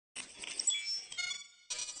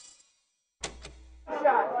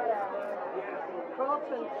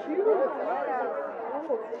Cute.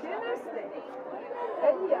 Oh, chiniste.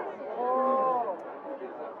 Ella. Oh.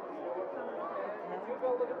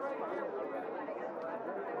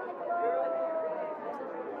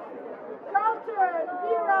 Carlton,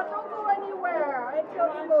 Vera, don't go anywhere until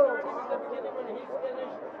you move.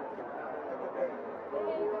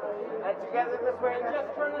 And together this way,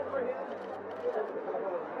 just turn it for him.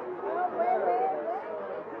 Oh, wait.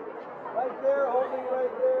 Right there, holding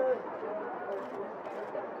right there.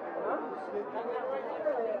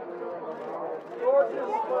 Gorgeous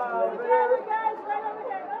smile, there. Guys, right over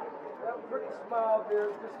here. That pretty smile there,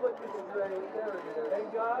 just looking straight. There it is. Hey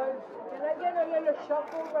guys. Can I get a little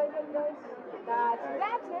shuffle right in, guys? That's it.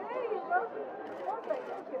 There you go. Perfect.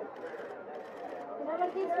 Thank you. Can I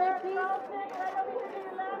get these right, please? Right over here to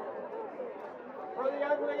your left. For the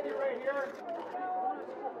young lady right here.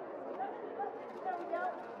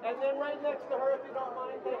 And then right next to her, if you don't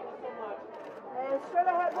mind. Thank you so much. And straight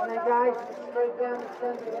ahead. And then guys, straight down the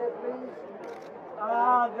center here, please.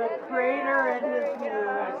 Ah, the crater and his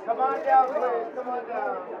news. Come on down, please. Come on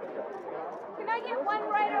down. Can I get one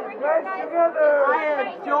right over here, Guys, guys? together.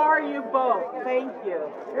 I adore you both. Thank you.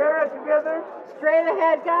 Here, together. Straight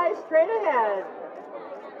ahead, guys. Straight ahead.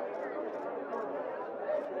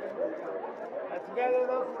 And together,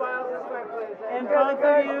 those smiles this way, please. And both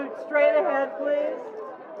of you, straight ahead, please.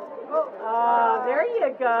 There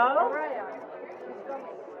you go.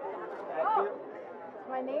 Thank you.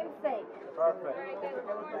 My namesake. Perfect.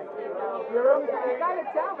 You gotta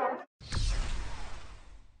tell her.